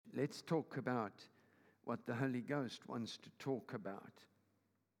let's talk about what the Holy Ghost wants to talk about.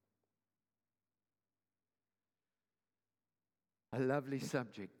 A lovely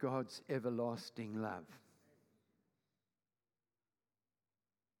subject, God's everlasting love.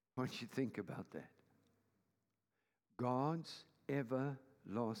 I want you to think about that. God's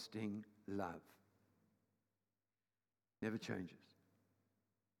everlasting love never changes.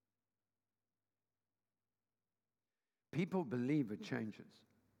 People believe it changes.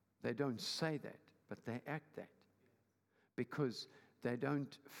 They don't say that, but they act that because they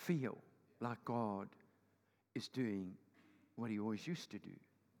don't feel like God is doing what He always used to do.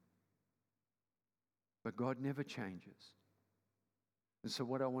 But God never changes. And so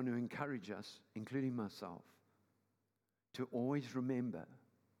what I want to encourage us, including myself, to always remember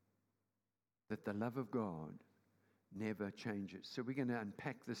that the love of God never changes. So we're going to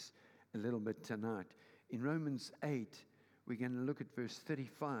unpack this a little bit tonight. In Romans 8, we're going to look at verse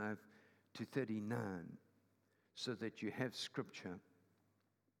 35 to 39 so that you have scripture.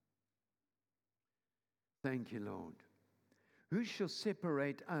 Thank you, Lord. Who shall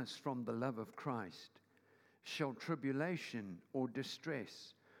separate us from the love of Christ? Shall tribulation or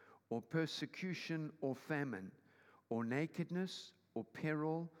distress or persecution or famine or nakedness or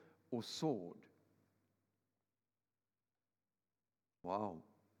peril or sword? Wow.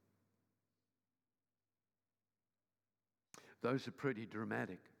 Those are pretty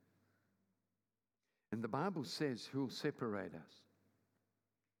dramatic. And the Bible says, who will separate us?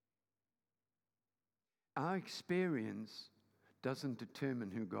 Our experience doesn't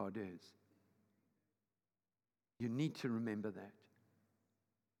determine who God is. You need to remember that.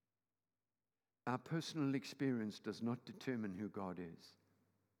 Our personal experience does not determine who God is.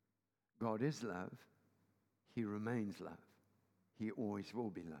 God is love. He remains love. He always will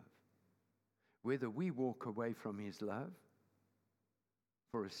be love. Whether we walk away from His love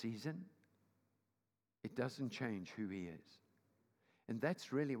for a season, it doesn't change who He is. And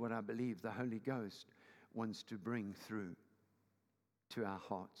that's really what I believe the Holy Ghost wants to bring through to our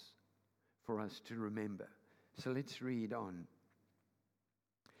hearts for us to remember. So let's read on.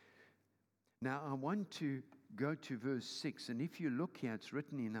 Now I want to go to verse 6, and if you look here, it's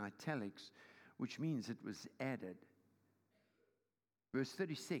written in italics, which means it was added. Verse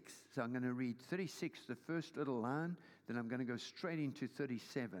 36, so I'm going to read 36, the first little line, then I'm going to go straight into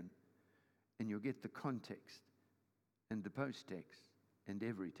 37, and you'll get the context and the post-text and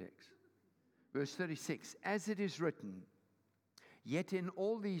every text. Verse 36, as it is written, yet in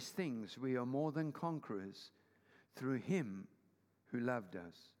all these things we are more than conquerors through Him who loved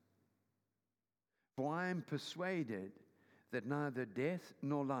us. For I am persuaded that neither death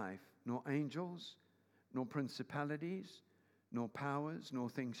nor life, nor angels, nor principalities, nor powers, nor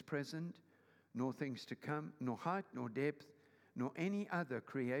things present, nor things to come, nor height, nor depth, nor any other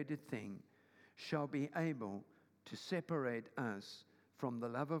created thing shall be able to separate us from the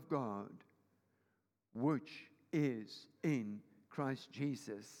love of God, which is in Christ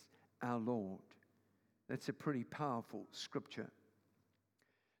Jesus our Lord. That's a pretty powerful scripture.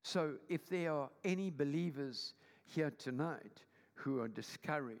 So if there are any believers here tonight who are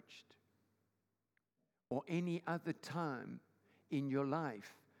discouraged, or any other time in your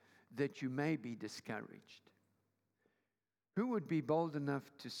life that you may be discouraged, who would be bold enough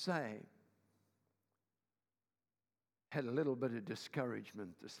to say, had a little bit of discouragement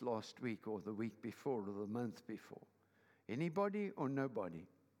this last week or the week before or the month before? Anybody or nobody?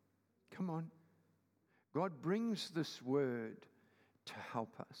 Come on. God brings this word to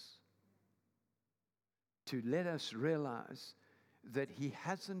help us, to let us realize that He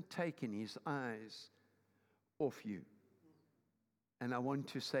hasn't taken His eyes off you. And I want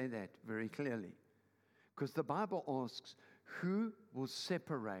to say that very clearly, because the Bible asks, who will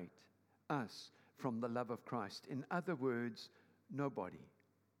separate us from the love of Christ? In other words, nobody.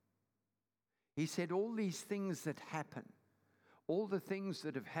 He said all these things that happen, all the things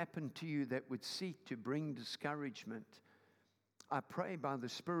that have happened to you that would seek to bring discouragement, I pray by the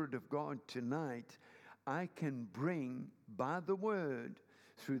Spirit of God tonight, I can bring by the word,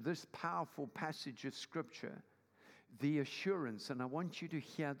 through this powerful passage of Scripture, the assurance, and I want you to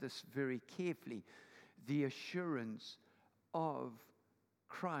hear this very carefully, the assurance of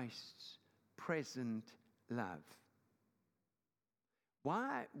Christ's present love.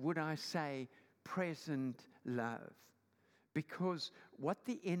 Why would I say present love? Because what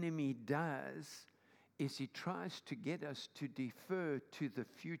the enemy does is he tries to get us to defer to the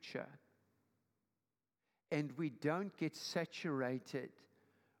future, and we don't get saturated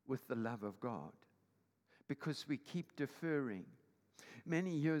with the love of God because we keep deferring.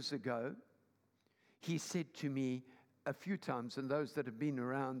 Many years ago, he said to me, a few times, and those that have been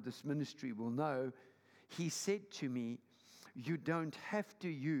around this ministry will know, he said to me, you don't have to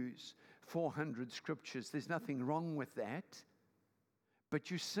use 400 scriptures. There's nothing wrong with that. But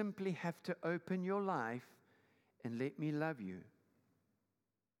you simply have to open your life and let me love you.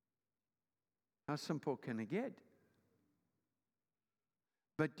 How simple can it get?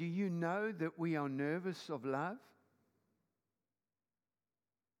 But do you know that we are nervous of love?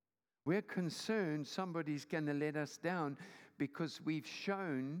 We're concerned somebody's going to let us down because we've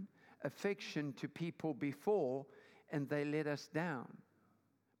shown affection to people before and they let us down.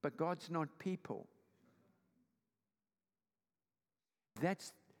 But God's not people.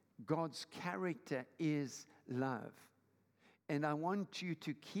 That's God's character is love. And I want you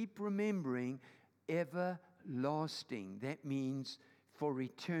to keep remembering everlasting. That means for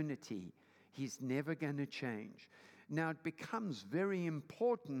eternity. He's never going to change. Now it becomes very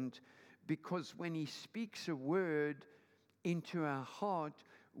important because when he speaks a word into our heart,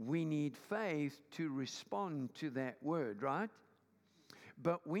 we need faith to respond to that word, right?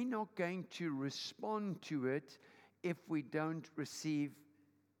 But we're not going to respond to it if we don't receive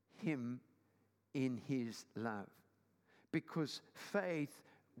him in his love. Because faith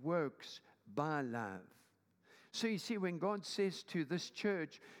works by love. So you see, when God says to this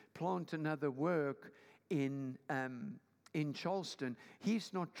church, plant another work in Charleston,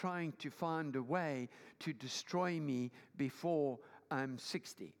 he's not trying to find a way to destroy me before I'm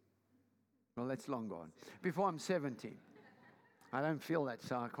 60. Well, that's long gone. Before I'm 70. I don't feel that,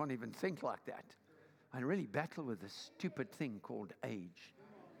 so I can't even think like that. I really battle with this stupid thing called age.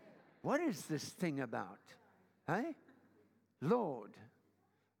 What is this thing about? Hey? Lord,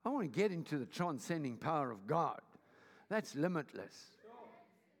 I want to get into the transcending power of God. That's limitless.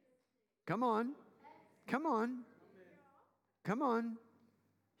 Come on. Come on. Come on.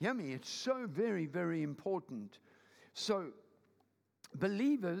 Hear me. It's so very, very important. So,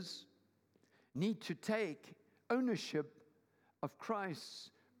 believers need to take ownership of Christ's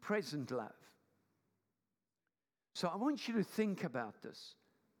present love. So I want you to think about this.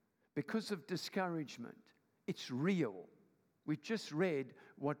 Because of discouragement, it's real. We just read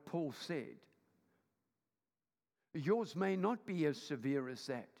what Paul said. Yours may not be as severe as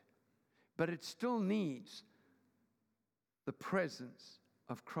that, but it still needs the presence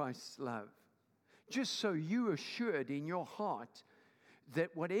of Christ's love. Just so you are assured in your heart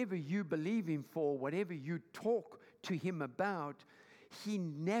that whatever you believe him for, whatever you talk to him about, he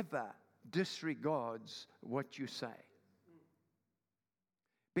never disregards what you say.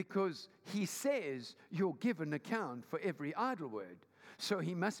 Because he says you'll give an account for every idle word. So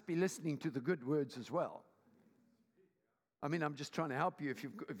he must be listening to the good words as well. I mean, I'm just trying to help you.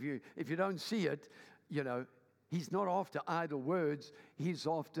 If you don't see it, you know, he's not after idle words. He's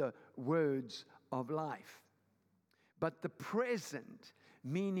after words of life. But the present,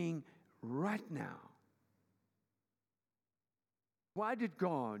 meaning right now. Why did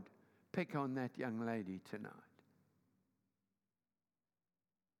God pick on that young lady tonight?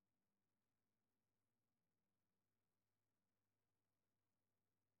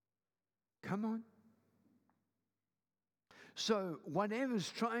 Come on. So whatever's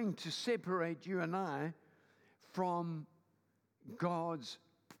trying to separate you and I from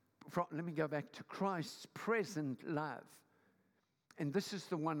let me go back to Christ's present love. And this is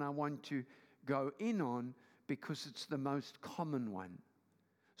the one I want to go in on because it's the most common one.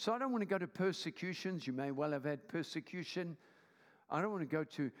 So I don't want to go to persecutions. You may well have had persecution. I don't want to go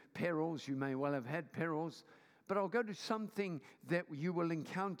to perils. You may well have had perils. But I'll go to something that you will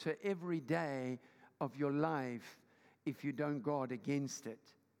encounter every day of your life if you don't guard against it.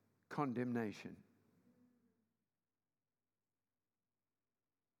 Condemnation.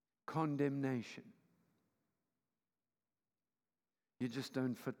 Condemnation. You just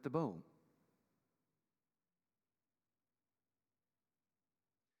don't fit the bill.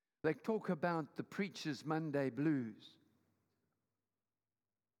 They talk about the preacher's Monday blues.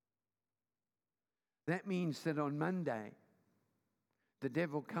 That means that on Monday, the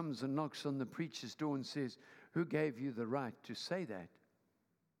devil comes and knocks on the preacher's door and says, who gave you the right to say that?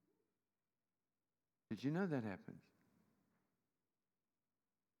 Did you know that happens?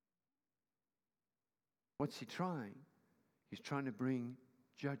 What's he trying? He's trying to bring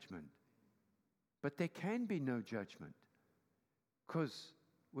judgment. But there can be no judgment because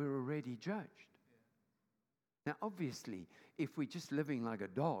we're already judged. Now, obviously, if we're just living like a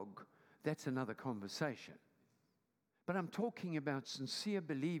dog, that's another conversation. But I'm talking about sincere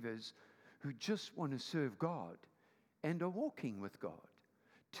believers who just want to serve God and are walking with God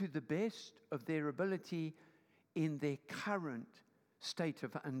to the best of their ability in their current state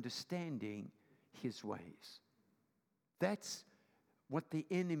of understanding his ways. That's what the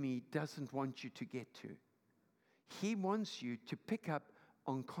enemy doesn't want you to get to. He wants you to pick up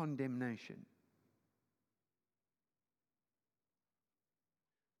on condemnation.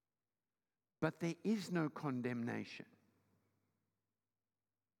 But there is no condemnation.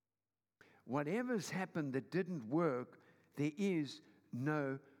 Whatever's happened that didn't work, there is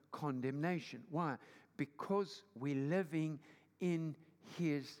no condemnation. Why? Because we're living in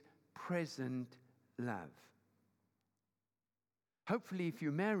His present love. Hopefully, if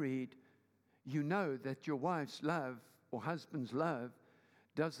you're married, you know that your wife's love or husband's love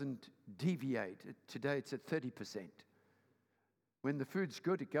doesn't deviate. Today it's at 30%. When the food's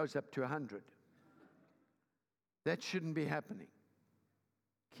good, it goes up to 100. That shouldn't be happening.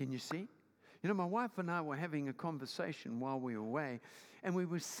 Can you see? You know, my wife and I were having a conversation while we were away, and we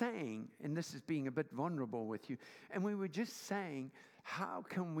were saying, and this is being a bit vulnerable with you, and we were just saying, how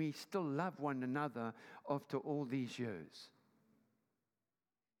can we still love one another after all these years?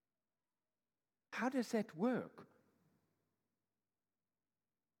 How does that work?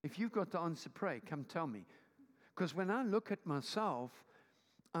 If you've got the answer, pray, come tell me. Because when I look at myself,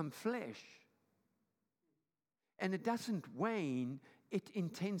 I'm flesh. And it doesn't wane, it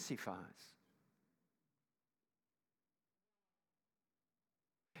intensifies.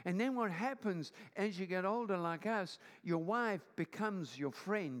 And then what happens as you get older like us, your wife becomes your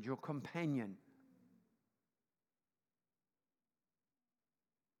friend, your companion.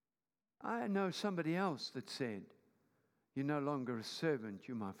 I know somebody else that said, you're no longer a servant,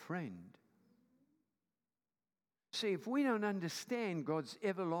 you're my friend. See, if we don't understand God's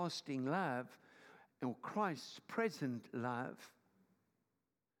everlasting love or Christ's present love,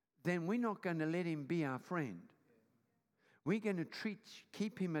 then we're not going to let Him be our friend. We're going to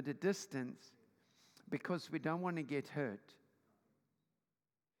keep Him at a distance because we don't want to get hurt.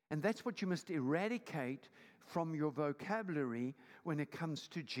 And that's what you must eradicate from your vocabulary when it comes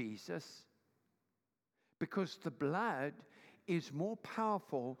to Jesus. Because the blood is more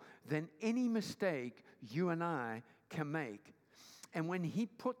powerful than any mistake you and I can make. And when He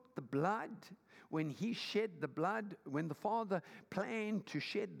put the blood, when He shed the blood, when the Father planned to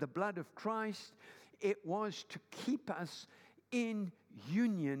shed the blood of Christ, it was to keep us in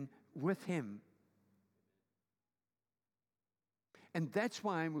union with Him. And that's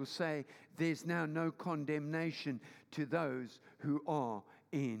why I will say there's now no condemnation to those who are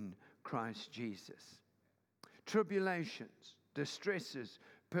in Christ Jesus. Tribulations, distresses,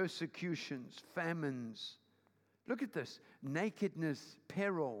 persecutions, famines. Look at this. Nakedness,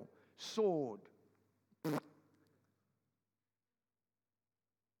 peril, sword.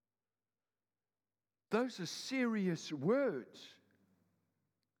 Those are serious words.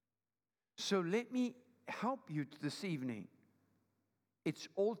 So let me help you this evening. It's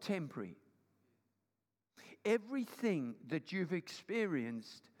all temporary. Everything that you've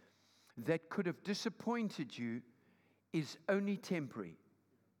experienced that could have disappointed you is only temporary.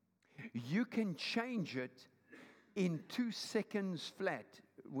 You can change it in 2 seconds flat.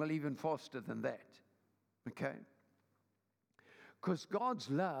 Well, even faster than that. Okay? Because God's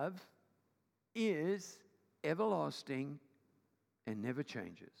love is everlasting and never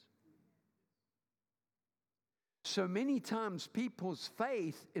changes. So many times people's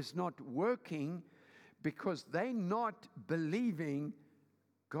faith is not working because they're not believing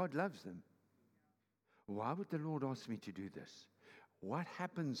God loves them. Why would the Lord ask me to do this? What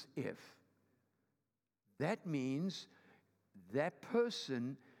happens if? That means that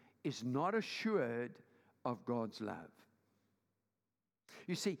person is not assured of God's love.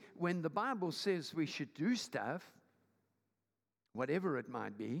 You see, when the Bible says we should do stuff, whatever it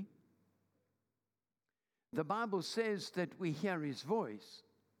might be, the Bible says that we hear His voice.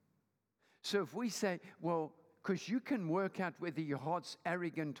 So if we say, well, because you can work out whether your heart's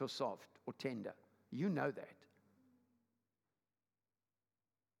arrogant or soft or tender. You know that.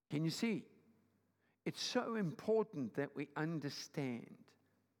 Can you see? It's so important that we understand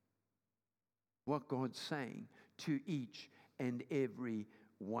what God's saying to each and every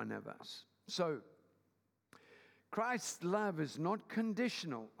one of us. So, Christ's love is not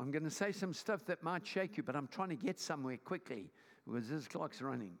conditional. I'm going to say some stuff that might shake you, but I'm trying to get somewhere quickly because this clock's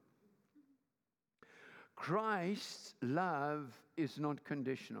running. Christ's love is not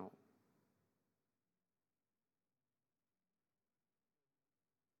conditional.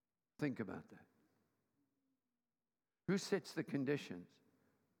 Think about that. Who sets the conditions?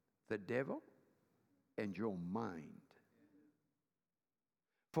 The devil and your mind.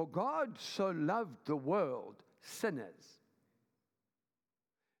 For God so loved the world, sinners,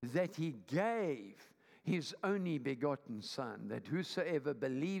 that He gave His only begotten Son, that whosoever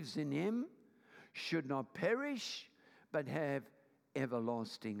believes in Him should not perish, but have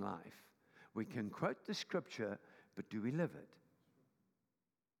everlasting life. We can quote the scripture, but do we live it?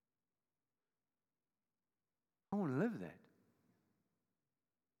 I want to live that.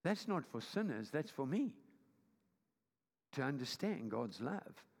 That's not for sinners, that's for me. To understand God's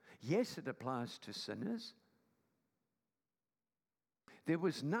love. Yes, it applies to sinners. There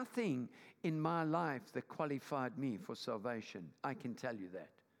was nothing in my life that qualified me for salvation. I can tell you that.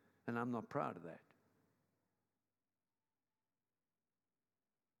 And I'm not proud of that.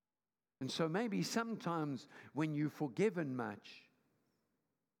 And so maybe sometimes when you've forgiven much,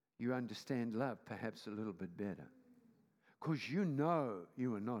 you understand love perhaps a little bit better. Because you know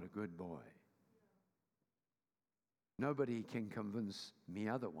you are not a good boy. Nobody can convince me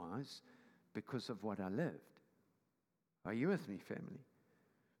otherwise because of what I lived. Are you with me, family?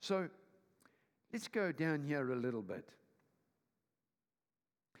 So let's go down here a little bit.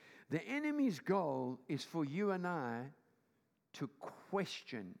 The enemy's goal is for you and I to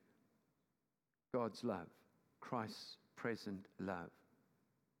question God's love, Christ's present love.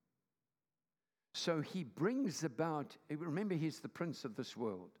 So he brings about, remember, he's the prince of this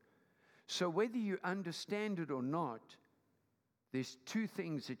world. So whether you understand it or not, there's two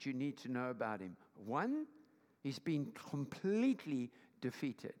things that you need to know about him. One, he's been completely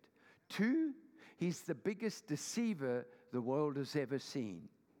defeated. Two, he's the biggest deceiver the world has ever seen.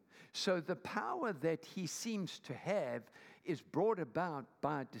 So the power that he seems to have is brought about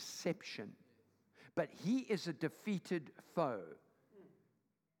by deception. But he is a defeated foe.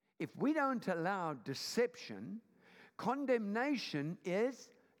 If we don't allow deception, condemnation is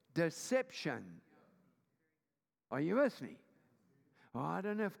deception. Are you with me? Oh, I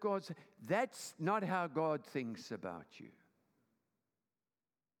don't know if that's not how God thinks about you.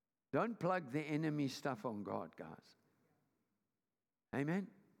 Don't plug the enemy stuff on God, guys. Amen?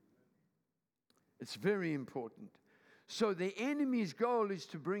 It's very important. So the enemy's goal is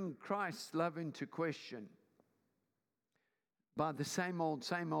to bring Christ's love into question. By the same old.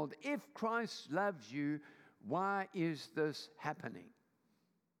 If Christ loves you, why is this happening?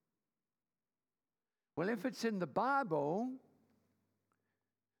 Well, if it's in the Bible,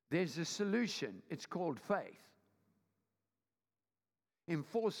 there's a solution. It's called faith.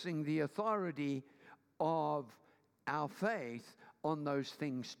 Enforcing the authority of our faith on those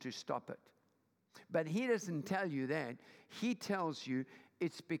things to stop it. But he doesn't tell you that. He tells you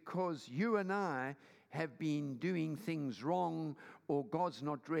it's because you and I have been doing things wrong, or God's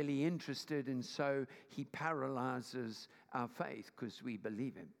not really interested, and so he paralyzes our faith because we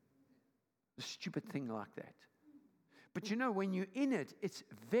believe him. A stupid thing like that. But you know, when you're in it, it's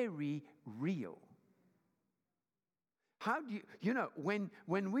very real. How do you know, when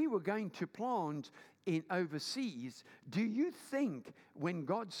we were going to plant in overseas, do you think when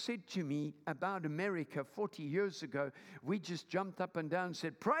God said to me about America 40 years ago, we just jumped up and down and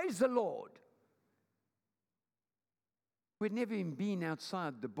said, praise the Lord? We'd never even been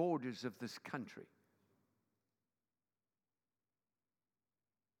outside the borders of this country.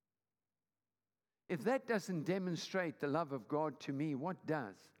 If that doesn't demonstrate the love of God to me, what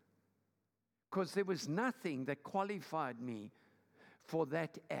does? Because there was nothing that qualified me for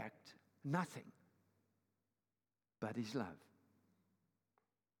that act. Nothing. But his love.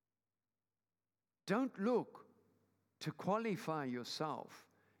 Don't look to qualify yourself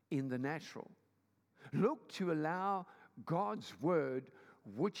in the natural. Look to allow God's word,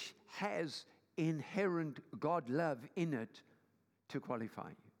 which has inherent God love in it, to qualify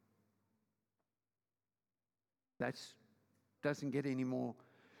you. That doesn't get any more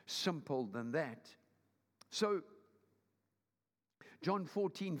simple than that. So, John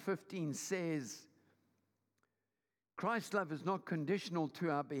 14:15 says, Christ's love is not conditional to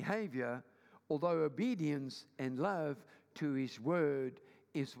our behavior, although obedience and love to his word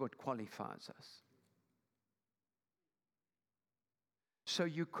is what qualifies us. So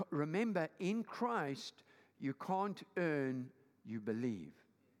you remember, in Christ, you can't earn, you believe.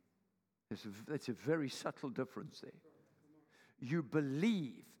 That's a very subtle difference there. You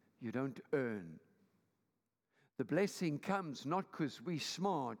believe, you don't earn. The blessing comes not because we're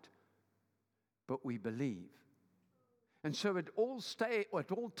smart, but we believe. And so at all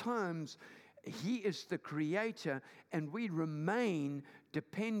times, he is the creator, and we remain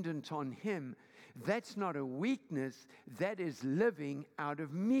dependent on him. That's not a weakness. That is living out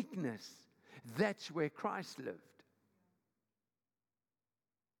of meekness. That's where Christ lived.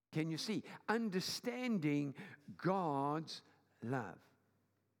 Can you see? Understanding God's love.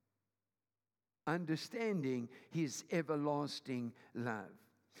 Understanding his everlasting love.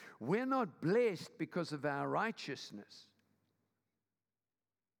 We're not blessed because of our righteousness.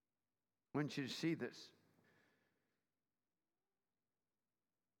 I want you to see this.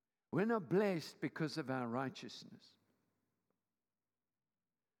 We're not blessed because of our righteousness.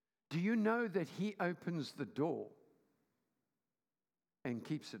 Do you know that He opens the door and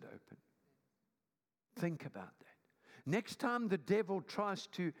keeps it open? Think about that. Next time the devil tries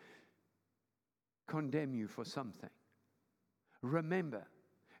to condemn you for something, remember,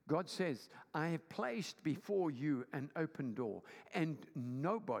 God says, I have placed before you an open door, and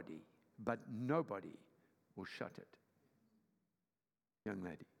nobody will shut it. Young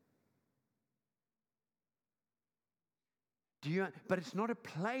lady. But it's not a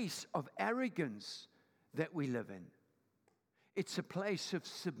place of arrogance that we live in. It's a place of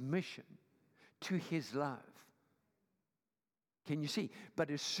submission to His love. Can you see?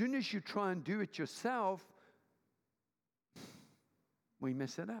 But as soon as you try and do it yourself, we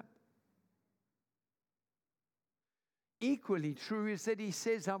mess it up. Equally true is that He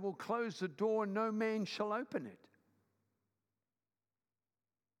says, I will close the door and no man shall open it.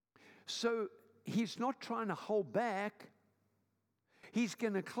 So He's not trying to hold back. He's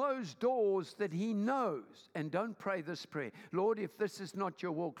going to close doors that He knows. And don't pray this prayer. Lord, if this is not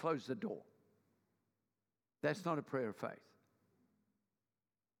your will, close the door. That's not a prayer of faith.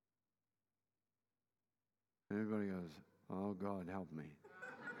 Everybody goes, oh, God, help me.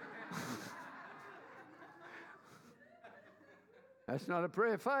 That's not a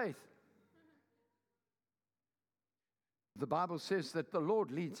prayer of faith. The Bible says that the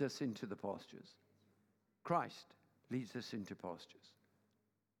Lord leads us into the pastures. Christ leads us into pastures.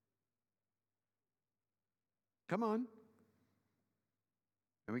 Come on.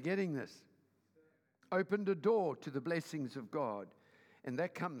 Are we getting this? Opened a door to the blessings of God, and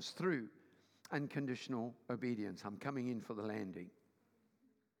that comes through unconditional obedience. I'm coming in for the landing.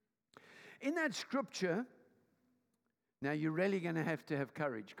 In that scripture, now you're really going to have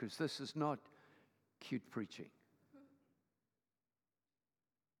courage, because this is not cute preaching.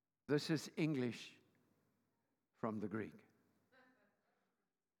 This is English from the Greek.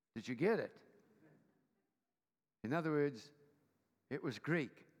 Did you get it? In other words, it was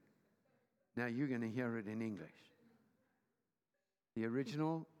Greek. Now you're going to hear it in English. The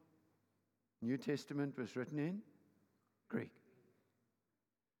original New Testament was written in Greek.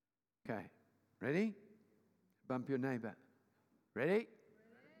 Okay, ready? Bump your neighbor. Ready?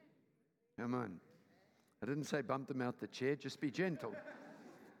 Come on. I didn't say bump them out the chair, just be gentle.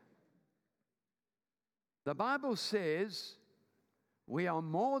 The Bible says we are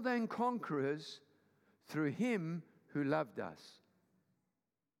more than conquerors through Him who loved us.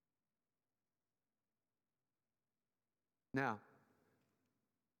 Now,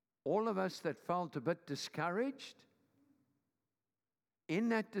 all of us that felt a bit discouraged, in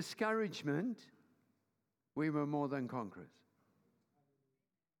that discouragement, we were more than conquerors.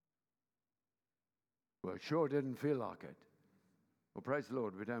 Well, it sure didn't feel like it. Well, praise the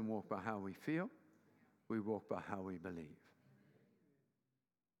Lord, we don't walk by how we feel. We walk by how we believe.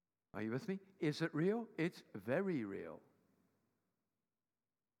 Are you with me? Is it real? It's very real.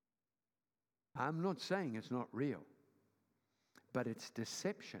 I'm not saying it's not real, but it's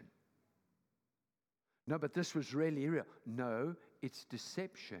deception. No, but this was really real. No, it's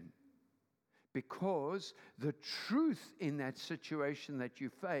deception. Because the truth in that situation that you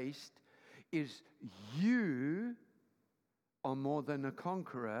faced is you are more than a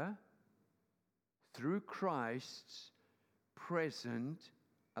conqueror through Christ's present,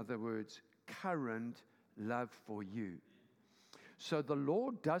 other words, current love for you. So the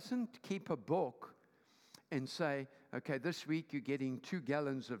Lord doesn't keep a book and say, okay, this week you're getting 2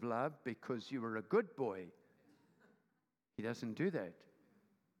 gallons of love because you were a good boy. He doesn't do that.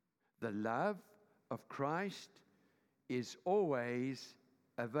 The love of Christ is always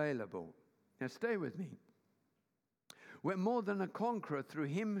available. Now stay with me. We're more than a conqueror through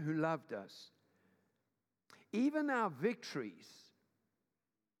Him who loved us. Even our victories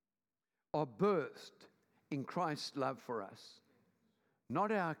are birthed in Christ's love for us, not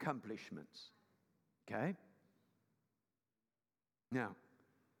our accomplishments. Okay? Now,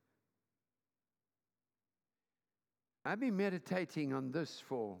 I've been meditating on this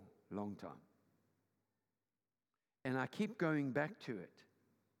for a long time. And I keep going back to it.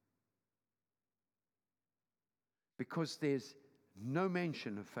 Because there's no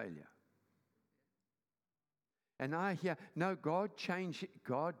mention of failure. And I hear, no, God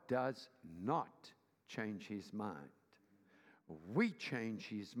does not change His mind. We change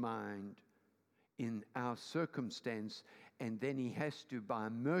His mind in our circumstance, and then He has to, by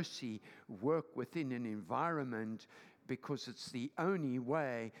mercy, work within an environment, because it's the only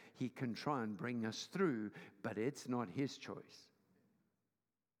way He can try and bring us through, but it's not His choice.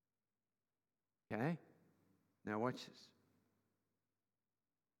 Okay? Now watch this.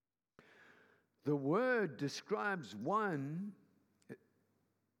 The word describes one,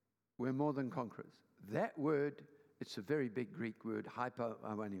 we're more than conquerors. That word, it's a very big Greek word, hypo,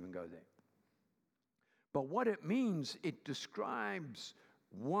 I won't even go there. But what it means, it describes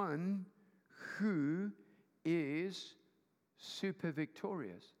one who is super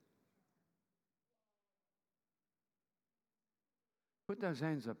victorious. Put those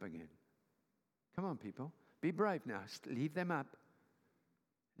hands up again. Come on, people. Be brave now. Leave them up.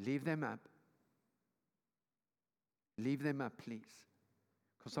 Leave them up. Leave them up, please.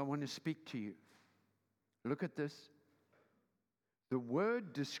 Because I want to speak to you. Look at this. The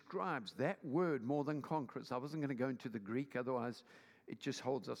word describes, that word, more than conquerors. I wasn't going to go into the Greek, otherwise it just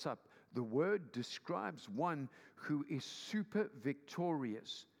holds us up. The word describes one who is super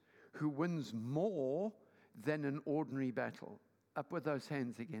victorious, who wins more than an ordinary battle. Up with those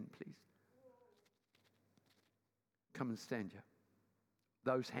hands again, please. Come and stand here.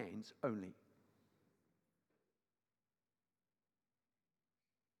 Those hands only.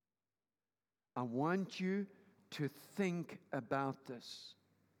 I want you to think about this.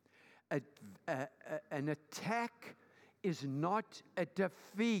 An attack is not a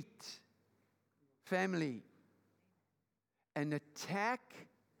defeat, family. An attack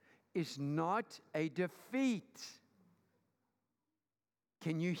is not a defeat.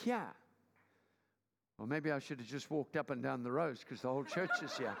 Can you hear? Well, maybe I should have just walked up and down the rows because the whole church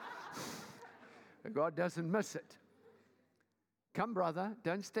is here. God doesn't miss it. Come, brother.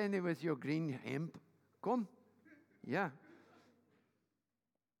 Don't stand there with your green hemp. Come. Yeah.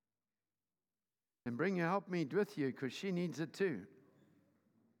 And bring your helpmeet with you because she needs it too.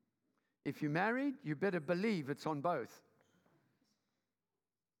 If you're married, you better believe it's on both.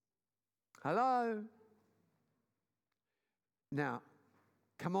 Hello? Now,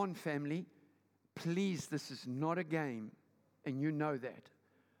 come on, family. Please, this is not a game, and you know that.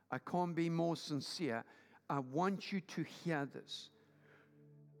 I can't be more sincere. I want you to hear this.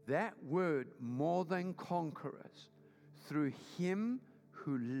 That word, more than conquerors, through him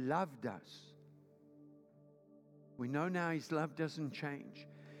who loved us. We know now his love doesn't change.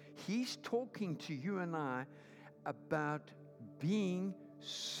 He's talking to you and I about being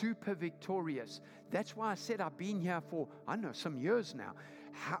super victorious. That's why I said I've been here for, I don't know, some years now.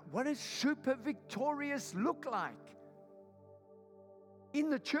 What does super victorious look like? In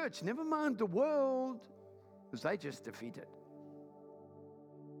the church, never mind the world, because they just defeated.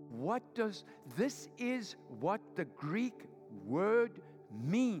 This is what the Greek word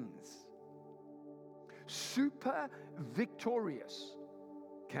means. Super victorious.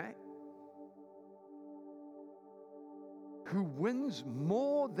 Okay? Who wins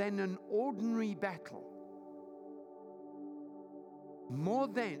more than an ordinary battle. More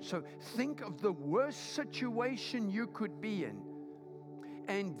than. So think of the worst situation you could be in.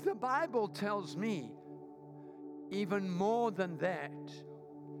 And the Bible tells me, even more than that,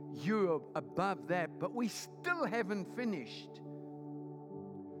 you're above that, but we still haven't finished.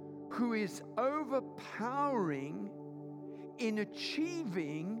 Who is overpowering in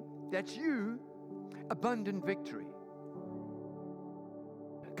achieving, that's you, abundant victory.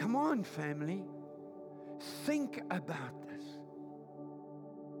 Come on, family. Think about this.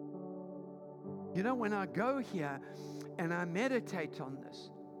 You know, when I go here and I meditate on this,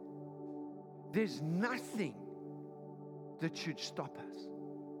 there's nothing that should stop us.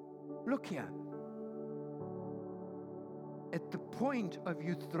 Look here. At the point of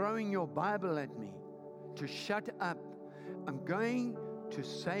you throwing your Bible at me to shut up, I'm going to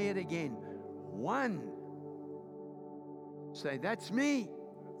say it again. One. Say, that's me.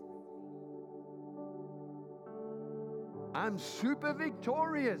 I'm super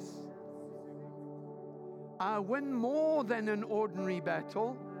victorious. I win more than an ordinary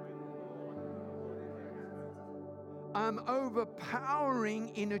battle. I'm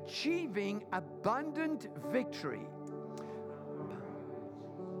overpowering in achieving abundant victory.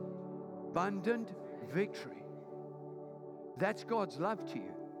 Abundant victory. That's God's love to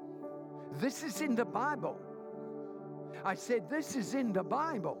you. This is in the Bible. I said this is in the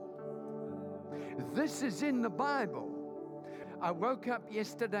Bible. This is in the Bible. I woke up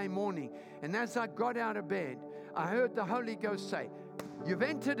yesterday morning, and as I got out of bed, I heard the Holy Ghost say, you've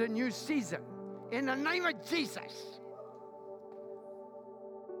entered a new season in the name of Jesus.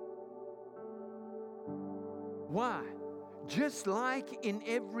 Why? Just like in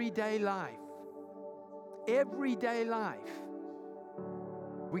everyday life,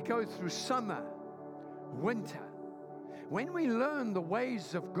 we go through summer, winter. When we learn the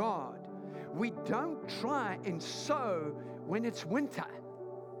ways of God, we don't try and sow when it's winter,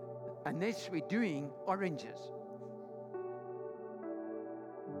 unless we're doing oranges.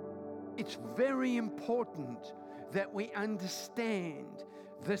 It's very important that we understand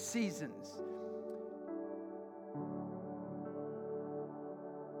the seasons.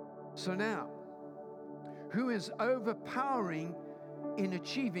 So now, who is overpowering in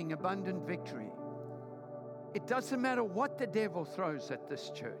achieving abundant victory? It doesn't matter what the devil throws at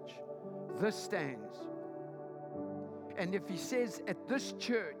this church. This stands. And if he says at this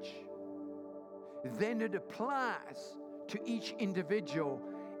church, then it applies to each individual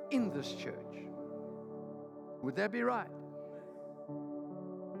in this church. Would that be right?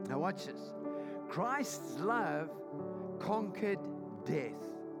 Now watch this. Christ's love conquered death.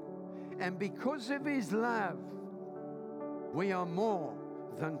 And because of his love, we are more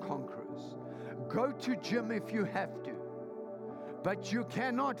than conquerors. Go to gym if you have to, but you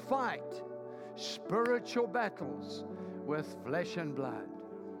cannot fight spiritual battles with flesh and blood.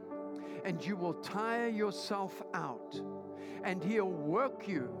 And you will tire yourself out, and he'll work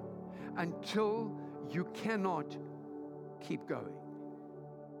you until you cannot keep going.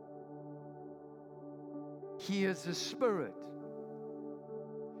 He is a spirit.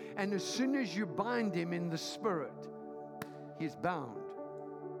 And as soon as you bind him in the spirit, he's bound.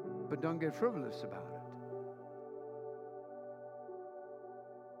 But don't get frivolous about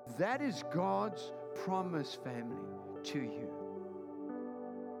it. That is God's promise, family, to you,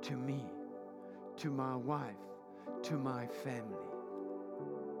 to me, to my wife, to my family.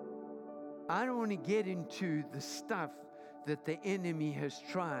 I don't want to get into the stuff that the enemy has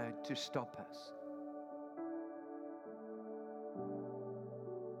tried to stop us.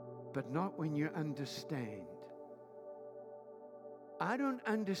 But not when you understand. I don't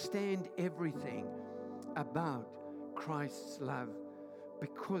understand everything about Christ's love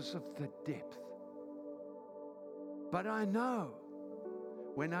because of the depth. But I know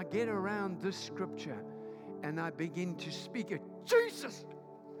when I get around this scripture and I begin to speak it, Jesus!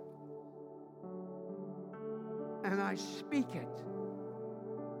 And I speak it,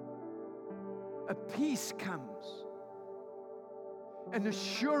 a peace comes. An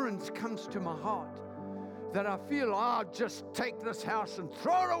assurance comes to my heart that I feel, I'll just take this house and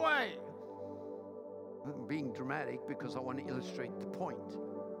throw it away. I'm being dramatic because I want to illustrate the point.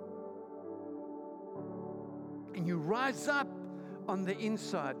 And you rise up on the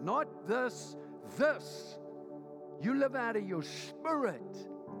inside, not this. You live out of your spirit.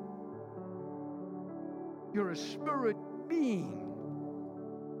 You're a spirit being.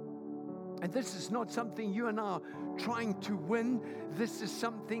 And this is not something you and I are trying to win. This is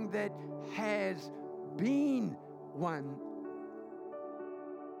something that has been won.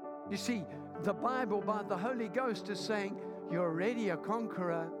 You see, the Bible by the Holy Ghost is saying, you're already a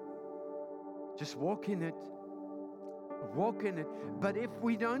conqueror. Just walk in it. Walk in it. But if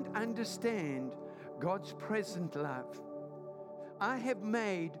we don't understand God's present love, I have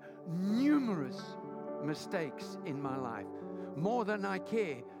made numerous mistakes in my life, more than I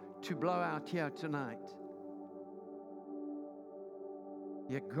care to blow out here tonight.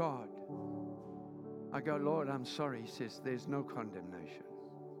 Yet God, I go, Lord, I'm sorry. He says, there's no condemnation.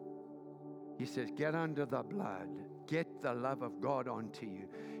 He says, get under the blood. Get the love of God onto you.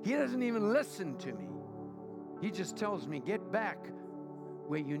 He doesn't even listen to me. He just tells me, get back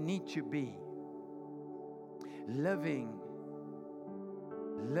where you need to be. Living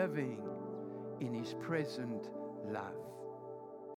in his present love.